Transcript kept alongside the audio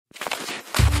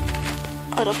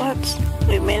Autobots,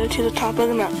 we've made it to the top of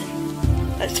the mountain.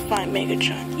 Let's find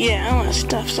Megatron. Yeah, I want to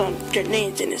stuff some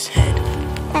grenades in his head.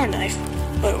 Or a knife,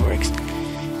 but it works.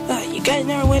 You guys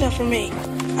never wait up for me.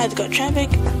 I had to go traffic,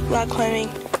 rock climbing,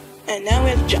 and now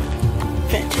we have to jump.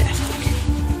 Fantastic.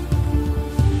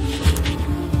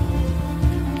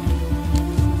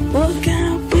 Look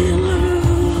out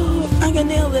below! I can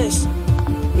nail this.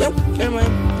 Nope, never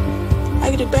mind. I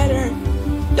can do better.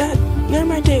 Never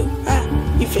mind too.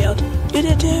 You failed. You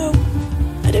did too.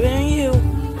 I did better than you.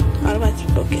 Autobots,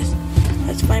 focus.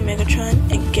 Let's find Megatron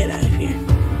and get out of here.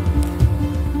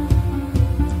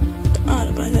 The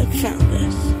Autobots have found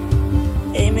us.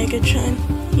 Hey Megatron,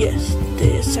 yes,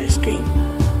 this ice cream.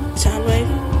 Soundwave,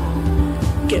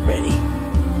 get ready.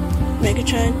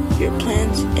 Megatron, your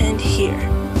plans end here.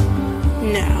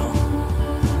 Now.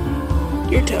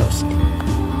 You're toast.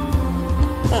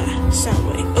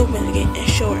 Soundwave, open the gate and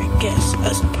show our guests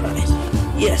a surprise.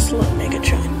 Yes, Lord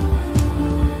Megatron.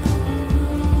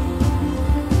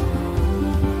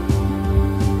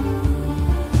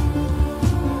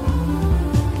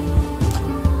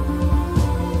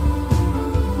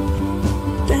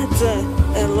 That's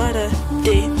a lot of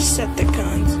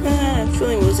Decepticons. I'm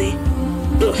feeling woozy.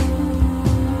 Ugh.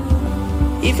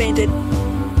 He fainted.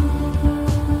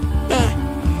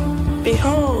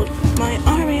 Behold, my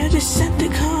army of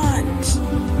Decepticons!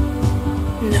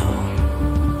 No.